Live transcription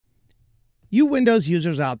You Windows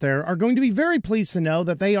users out there are going to be very pleased to know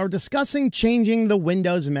that they are discussing changing the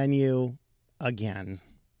Windows menu again.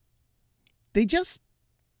 They just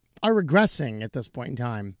are regressing at this point in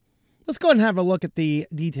time. Let's go ahead and have a look at the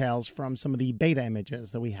details from some of the beta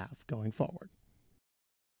images that we have going forward.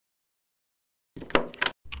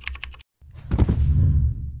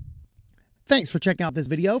 Thanks for checking out this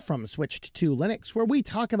video from Switched to Linux, where we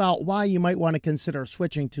talk about why you might want to consider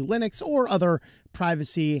switching to Linux or other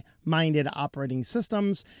privacy-minded operating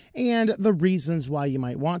systems, and the reasons why you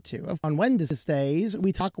might want to. On Wednesdays,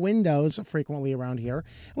 we talk Windows frequently around here,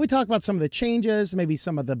 and we talk about some of the changes, maybe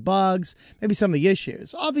some of the bugs, maybe some of the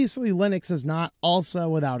issues. Obviously, Linux is not also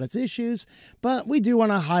without its issues, but we do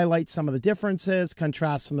want to highlight some of the differences,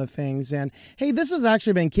 contrast some of the things, and hey, this has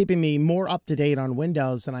actually been keeping me more up-to-date on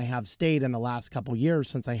Windows than I have stayed in the last couple years,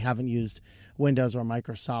 since I haven't used Windows or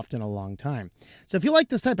Microsoft in a long time. So if you like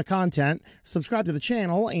this type of content, subscribe to the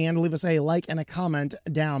channel and leave us a like and a comment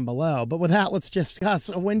down below. But with that, let's discuss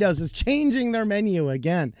Windows is changing their menu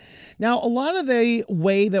again. Now, a lot of the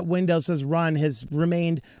way that Windows has run has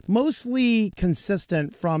remained mostly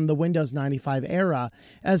consistent from the Windows 95 era,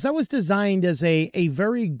 as that was designed as a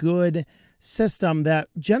very good system that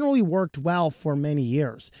generally worked well for many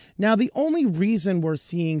years. Now, the only reason we're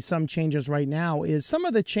seeing some changes right now is some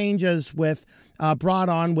of the changes with brought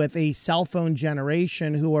on with a cell phone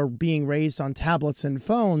generation who are being raised on tablets and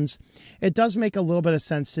phones. It does make a little bit of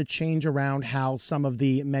sense to change around how some of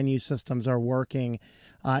the menu systems are working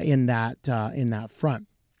in that front.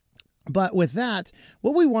 But with that,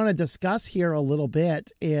 what we want to discuss here a little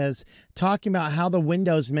bit is talking about how the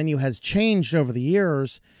Windows menu has changed over the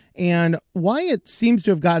years and why it seems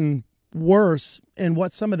to have gotten worse and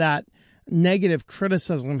what some of that negative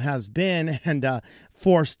criticism has been and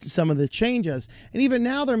forced some of the changes. And even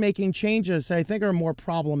now they're making changes that I think are more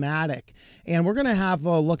problematic. And we're going to have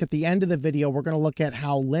a look at the end of the video. We're going to look at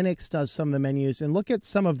how Linux does some of the menus and look at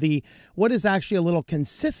some of the what is actually a little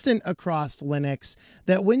consistent across Linux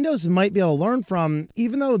that Windows might be able to learn from,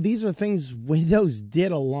 even though these are things Windows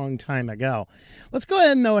did a long time ago. Let's go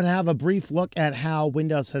ahead though and have a brief look at how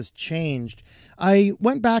Windows has changed. I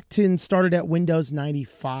went back to and started at Windows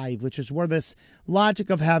 95, which is where this logic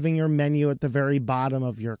of having your menu at the very bottom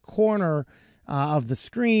of your corner of the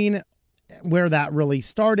screen, where that really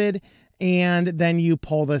started. And then you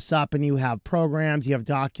pull this up and you have programs, you have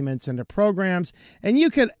documents into programs, and you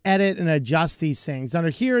could edit and adjust these things. Under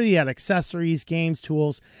here, you had accessories, games,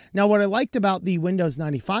 tools. Now, what I liked about the Windows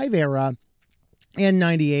 95 era and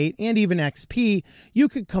 98 and even XP, you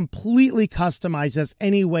could completely customize this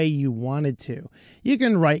any way you wanted to. You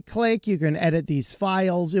can right click, you can edit these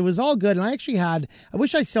files. It was all good. And I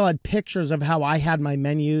wish I still had pictures of how I had my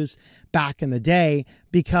menus back in the day,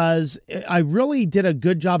 because I really did a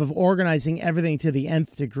good job of organizing everything to the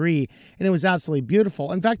nth degree, and it was absolutely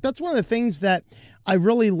beautiful. In fact, that's one of the things that I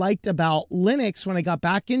really liked about Linux when I got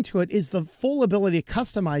back into it, is the full ability to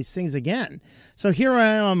customize things again. So here I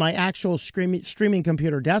am on my actual streaming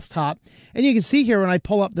computer desktop, and you can see here when I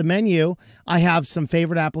pull up the menu, I have some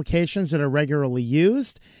favorite applications that are regularly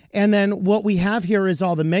used. And then what we have here is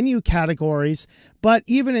all the menu categories. But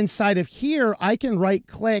even inside of here, I can right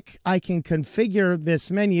click, I can configure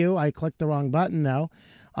this menu. I clicked the wrong button though.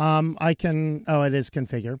 It is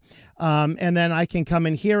configure. And then I can come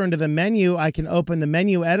in here into the menu. I can open the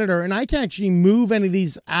menu editor and I can actually move any of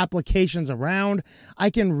these applications around. I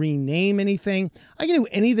can rename anything. I can do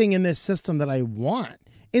anything in this system that I want.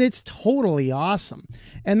 And it's totally awesome.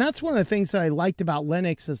 And that's one of the things that I liked about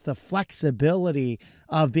Linux, is the flexibility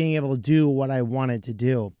of being able to do what I wanted to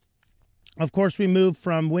do. Of course, we moved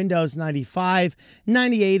from Windows 95.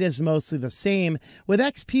 98 is mostly the same. With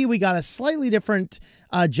XP, we got a slightly different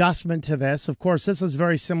adjustment to this. Of course, this is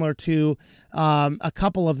very similar to a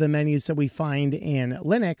couple of the menus that we find in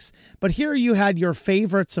Linux. But here you had your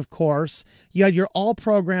favorites, of course. You had your all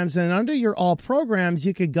programs, and under your all programs,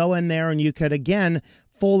 you could go in there and you could, again,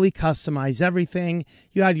 fully customize everything.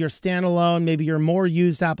 You had your standalone, maybe your more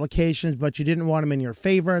used applications, but you didn't want them in your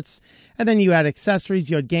favorites. And then you had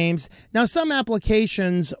accessories, you had games. Now, some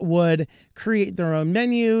applications would create their own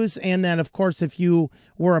menus. And then, of course, if you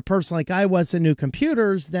were a person like I was in new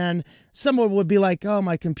computers, then someone would be like, oh,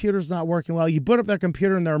 my computer's not working well. You boot up their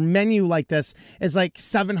computer and their menu like this is like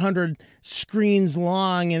 700 screens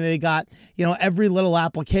long. And they got, you know, every little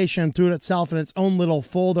application threw it itself in its own little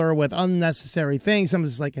folder with unnecessary things. I'm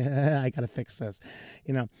just like, I got to fix this,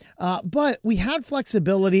 you know. But we had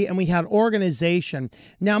flexibility and we had organization.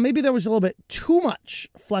 Now, maybe there was a little bit too much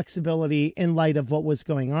flexibility in light of what was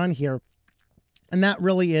going on here. And that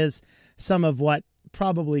really is some of what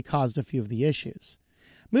probably caused a few of the issues.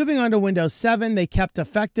 Moving on to Windows 7, they kept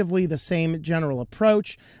effectively the same general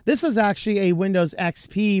approach. This is actually a Windows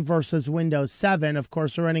XP versus Windows 7. Of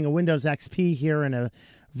course, we're running a Windows XP here in a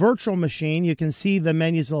virtual machine. You can see the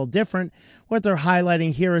menus a little different. What they're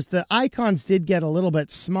highlighting here is the icons did get a little bit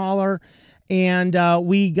smaller, and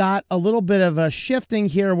we got a little bit of a shifting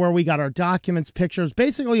here where we got our documents, pictures,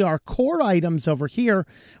 basically our core items over here,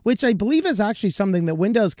 which I believe is actually something that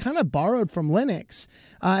Windows kind of borrowed from Linux,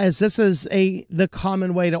 as this is the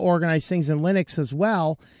common way to organize things in Linux as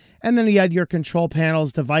well. And then you had your control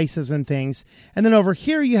panels, devices, and things. And then over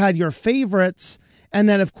here you had your favorites. And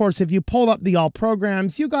then, of course, if you pull up the all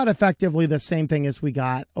programs, you got effectively the same thing as we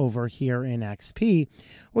got over here in XP,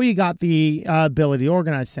 where you got the ability to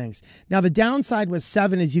organize things. Now, the downside with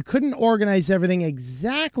 7 is you couldn't organize everything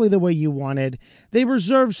exactly the way you wanted. They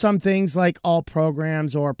reserved some things like all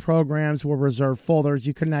programs, or programs were reserved folders.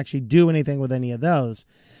 You couldn't actually do anything with any of those.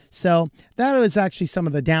 So that was actually some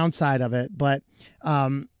of the downside of it. But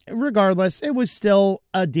regardless, it was still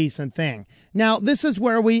a decent thing. Now, this is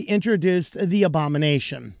where we introduced the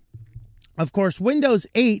abomination. Of course, Windows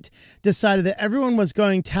 8 decided that everyone was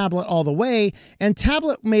going tablet all the way, and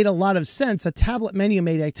tablet made a lot of sense. A tablet menu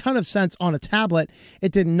made a ton of sense on a tablet.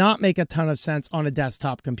 It did not make a ton of sense on a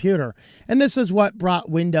desktop computer. And this is what brought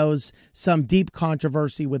Windows some deep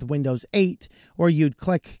controversy with Windows 8, where you'd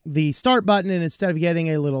click the start button, and instead of getting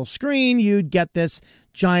a little screen, you'd get this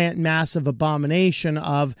giant, massive abomination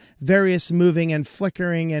of various moving and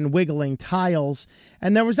flickering and wiggling tiles.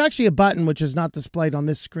 And there was actually a button, which is not displayed on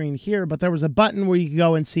this screen here, but there was a button where you could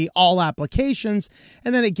go and see all applications,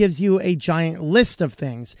 and then it gives you a giant list of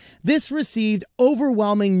things. This received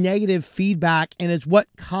overwhelming negative feedback and is what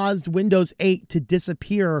caused Windows 8 to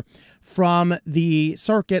disappear from the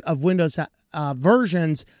circuit of Windows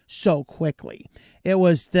versions so quickly. It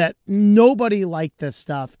was that nobody liked this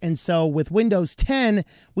stuff. And so with Windows 10,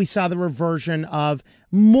 we saw the reversion of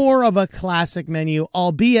more of a classic menu,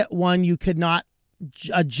 albeit one you could not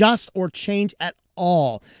adjust or change at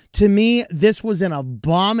all. To me, this was an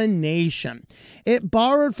abomination. It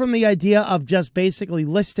borrowed from the idea of just basically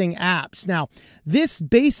listing apps. Now, this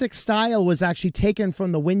basic style was actually taken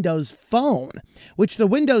from the Windows Phone, which the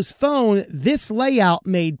Windows Phone, this layout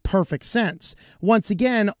made perfect sense. Once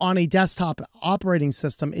again, on a desktop operating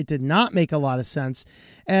system, it did not make a lot of sense,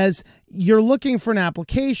 as you're looking for an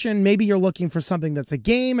application. Maybe you're looking for something that's a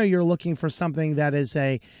game, or you're looking for something that is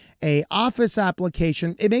a office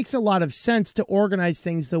application. It makes a lot of sense to organize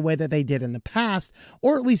things the way that they did in the past,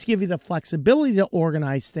 or at least give you the flexibility to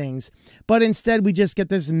organize things. But instead, we just get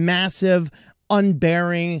this massive,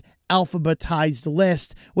 unbearing, alphabetized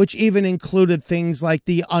list, which even included things like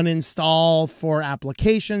the uninstall for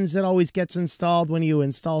applications that always gets installed when you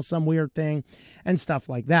install some weird thing and stuff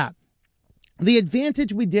like that. The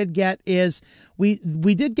advantage we did get is we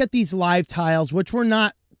did get these live tiles, which were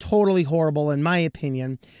not totally horrible in my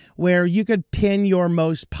opinion, where you could pin your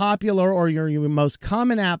most popular or your most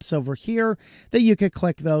common apps over here, that you could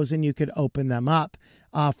click those and you could open them up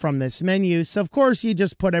from this menu. So of course you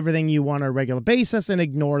just put everything you want on a regular basis and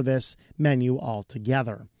ignore this menu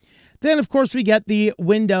altogether. Then, of course, we get the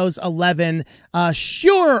Windows 11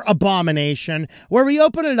 sure abomination, where we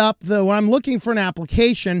open it up, though I'm looking for an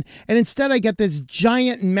application, and instead I get this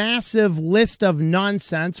giant, massive list of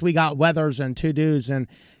nonsense. We got weathers and to-dos and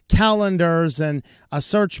calendars and a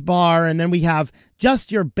search bar, and then we have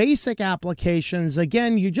just your basic applications.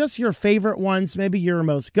 Again, just your favorite ones, maybe your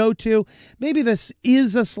most go-to. Maybe this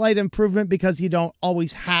is a slight improvement because you don't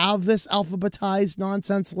always have this alphabetized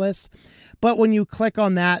nonsense list. But when you click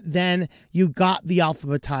on that, then you got the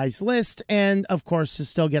alphabetized list, and of course, you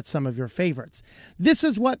still get some of your favorites. This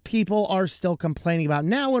is what people are still complaining about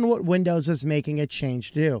now, and what Windows is making a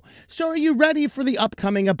change to do. So are you ready for the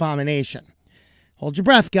upcoming abomination? Hold your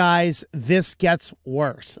breath, guys. This gets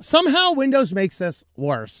worse. Somehow Windows makes this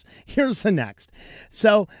worse. Here's the next.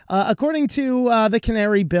 So according to the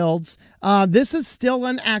Canary builds, this is still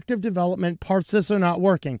an active development. Parts of this are not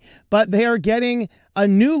working, but they are getting a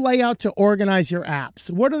new layout to organize your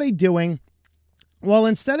apps. What are they doing? Well,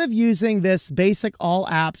 instead of using this basic all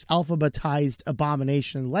apps alphabetized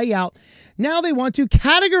abomination layout, now they want to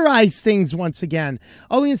categorize things once again.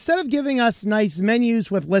 Only instead of giving us nice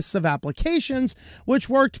menus with lists of applications, which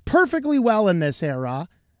worked perfectly well in this era,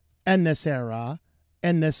 and this era,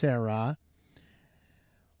 and this era,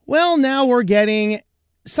 well, now we're getting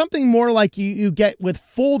something more like you get with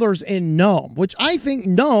folders in GNOME, which I think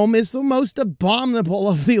GNOME is the most abominable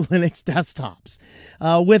of the Linux desktops,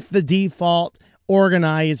 with the default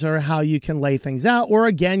organizer, how you can lay things out, or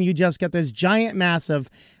again, you just get this giant, massive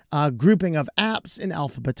grouping of apps in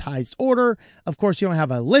alphabetized order. Of course, you don't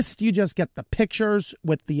have a list. You just get the pictures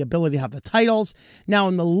with the ability to have the titles. Now,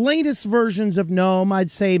 in the latest versions of GNOME,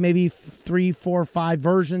 I'd say maybe 3, 4, 5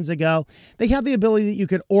 versions ago, they have the ability that you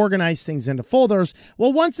could organize things into folders.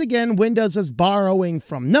 Well, once again, Windows is borrowing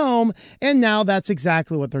from GNOME, and now that's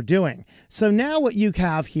exactly what they're doing. So now what you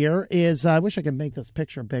have here is, I wish I could make this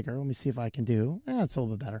picture bigger. Let me see if I can do. That's a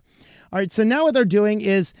little bit better. All right, so now what they're doing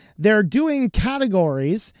is they're doing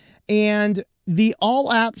categories, and the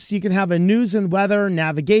all apps, you can have a news and weather,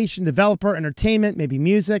 navigation, developer, entertainment, maybe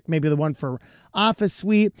music, maybe the one for Office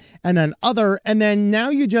Suite, and then other. And then now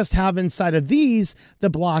you just have inside of these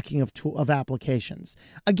the blocking of applications.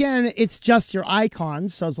 Again, it's just your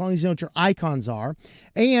icons. So as long as you know what your icons are,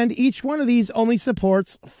 and each one of these only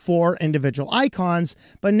supports 4 individual icons,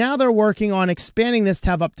 but now they're working on expanding this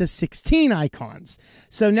to have up to 16 icons.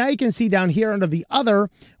 So now you can see down here under the other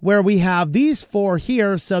where we have these 4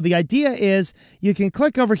 here. So the idea is you can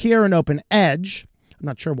click over here and open Edge. I'm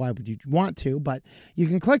not sure why would you want to, but you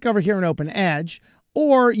can click over here and open Edge,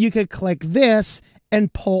 or you could click this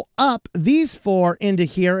and pull up these 4 into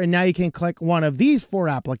here, and now you can click one of these 4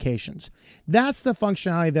 applications. That's the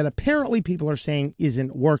functionality that apparently people are saying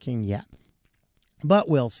isn't working yet, but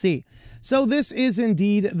we'll see. So this is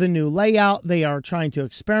indeed the new layout they are trying to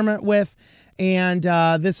experiment with, and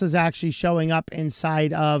this is actually showing up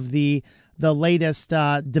inside of the latest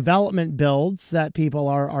development builds that people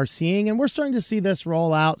are seeing, and we're starting to see this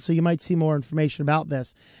roll out, so you might see more information about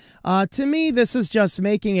this. To me, this is just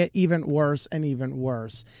making it even worse and even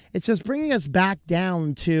worse. It's just bringing us back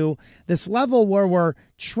down to this level where we're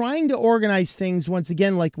trying to organize things once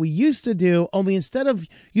again like we used to do, only instead of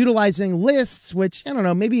utilizing lists, which, I don't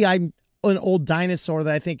know, maybe I'm an old dinosaur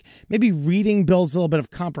that I think maybe reading builds a little bit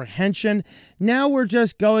of comprehension. Now we're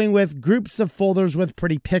just going with groups of folders with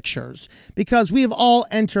pretty pictures. Because we have all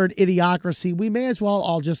entered idiocracy, we may as well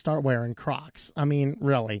all just start wearing Crocs. I mean,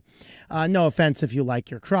 really. No offense if you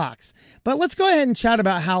like your Crocs. But let's go ahead and chat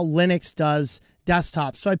about how Linux does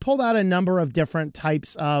desktop. So I pulled out a number of different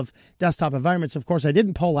types of desktop environments. Of course, I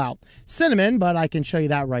didn't pull out Cinnamon, but I can show you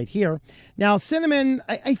that right here. Now, Cinnamon,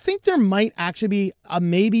 I think there might actually be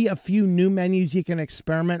maybe a few new menus you can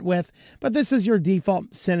experiment with, but this is your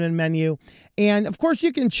default Cinnamon menu. And of course,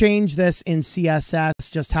 you can change this in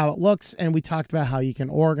CSS, just how it looks. And we talked about how you can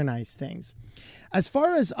organize things. As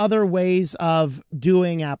far as other ways of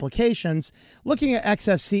doing applications, looking at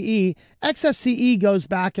XFCE, XFCE goes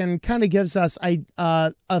back and kind of gives us back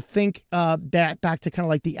to kind of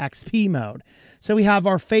like the XP mode. So we have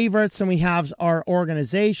our favorites and we have our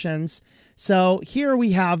organizations. So here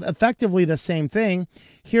we have effectively the same thing.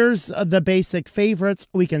 Here's the basic favorites.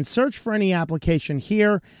 We can search for any application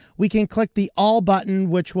here. We can click the all button,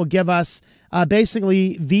 which will give us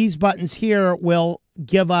basically these buttons here will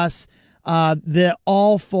give us the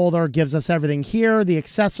all folder gives us everything here. The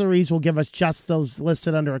accessories will give us just those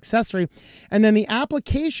listed under accessory. And then the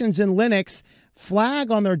applications in Linux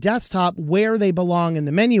flag on their desktop where they belong in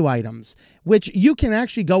the menu items, which you can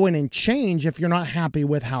actually go in and change if you're not happy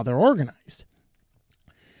with how they're organized.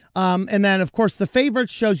 And then, of course, the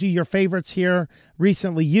favorites shows you your favorites here.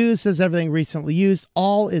 Recently used is everything recently used.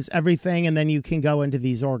 All is everything. And then you can go into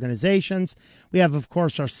these organizations. We have, of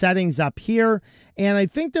course, our settings up here. And I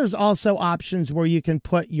think there's also options where you can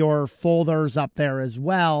put your folders up there as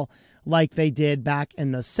well, like they did back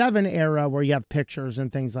in the 7 era where you have pictures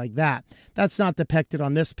and things like that. That's not depicted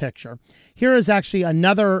on this picture. Here is actually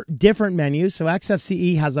another different menu. So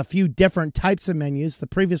XFCE has a few different types of menus. The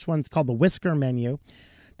previous one's called the whisker menu.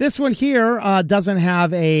 This one here doesn't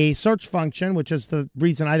have a search function, which is the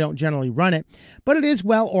reason I don't generally run it, but it is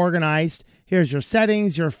well organized. Here's your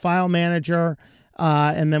settings, your file manager,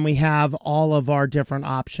 and then we have all of our different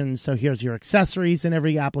options. So here's your accessories, and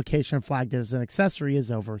every application flagged as an accessory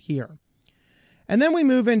is over here. And then we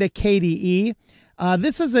move into KDE.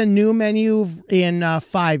 This is a new menu in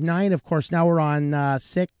 5.9. Of course, now we're on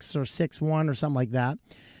 6 or 6.1 or something like that.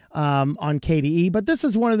 On KDE, but this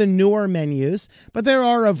is one of the newer menus, but there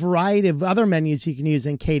are a variety of other menus you can use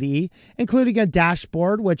in KDE, including a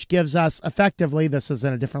dashboard, which gives us effectively, this is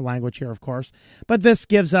in a different language here, of course, but this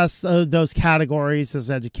gives us those categories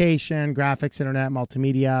as education, graphics, internet,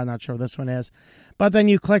 multimedia. I'm not sure what this one is, but then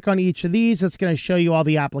you click on each of these, it's going to show you all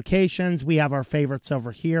the applications. We have our favorites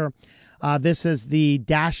over here. This is the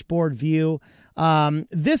dashboard view.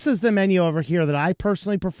 This is the menu over here that I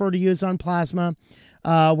personally prefer to use on Plasma.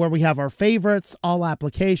 Where we have our favorites, all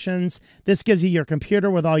applications. This gives you your computer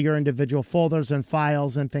with all your individual folders and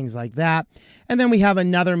files and things like that. And then we have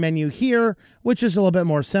another menu here, which is a little bit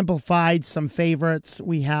more simplified. Some favorites.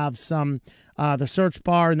 We have some the search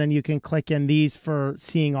bar, and then you can click in these for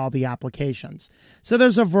seeing all the applications. So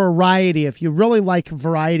there's a variety. If you really like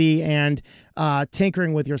variety and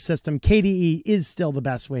tinkering with your system, KDE is still the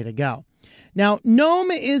best way to go. Now,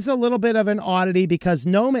 GNOME is a little bit of an oddity because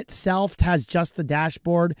GNOME itself has just the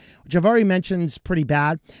dashboard, which I've already mentioned is pretty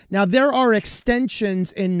bad. Now, there are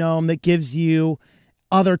extensions in GNOME that gives you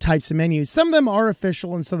other types of menus. Some of them are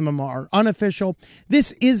official and some of them are unofficial.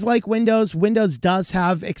 This is like Windows. Windows does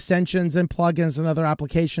have extensions and plugins and other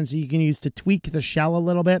applications that you can use to tweak the shell a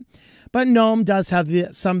little bit. But GNOME does have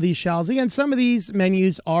some of these shells. Again, some of these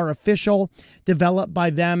menus are official, developed by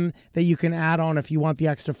them that you can add on if you want the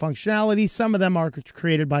extra functionality. Some of them are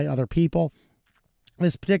created by other people.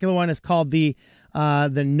 This particular one is called the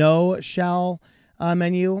No Shell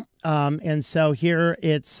menu. And so here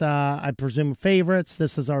it's, I presume, favorites.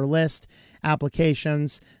 This is our list,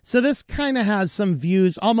 applications. So this kind of has some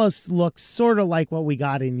views, almost looks sort of like what we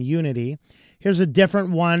got in Unity. Here's a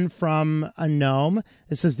different one from a GNOME.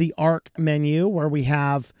 This is the Arc menu where we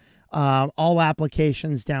have all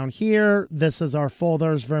applications down here. This is our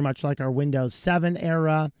folders, very much like our Windows 7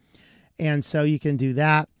 era. And so you can do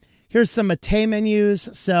that. Here's some Mate menus.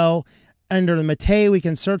 So under the Mate, we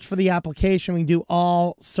can search for the application. We can do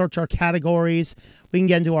all, search our categories. We can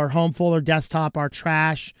get into our home folder, desktop, our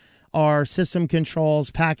trash, our system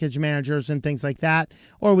controls, package managers, and things like that.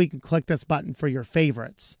 Or we can click this button for your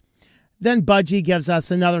favorites. Then Budgie gives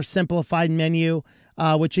us another simplified menu,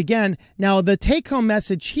 which again, now the take-home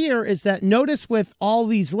message here is that notice with all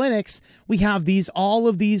these Linux, we have all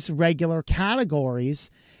of these regular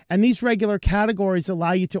categories, and these regular categories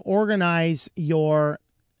allow you to organize your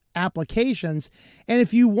applications. And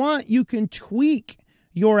if you want, you can tweak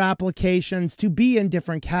your applications to be in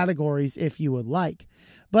different categories if you would like.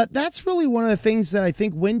 But that's really one of the things that I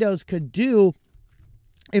think Windows could do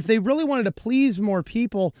if they really wanted to please more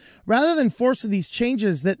people, rather than force these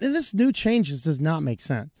changes, that this new changes does not make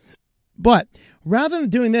sense. But rather than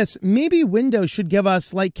doing this, maybe Windows should give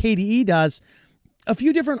us, like KDE does, a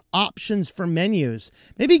few different options for menus.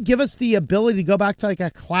 Maybe give us the ability to go back to like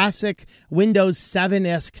a classic Windows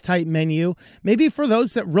 7-esque type menu. Maybe for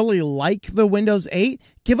those that really like the Windows 8,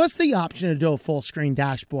 give us the option to do a full screen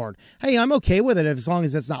dashboard. Hey, I'm okay with it as long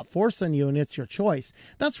as it's not forced on you and it's your choice.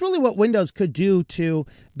 That's really what Windows could do to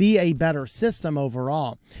be a better system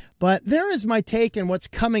overall. But there is my take on what's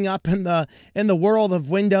coming up in the world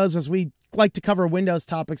of Windows, as we like to cover Windows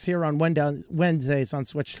topics here on Wednesdays on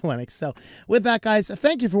Switch to Linux. So with that, guys,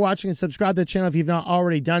 thank you for watching, and subscribe to the channel if you've not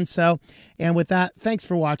already done so. And with that, thanks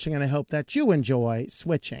for watching, and I hope that you enjoy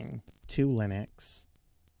switching to Linux.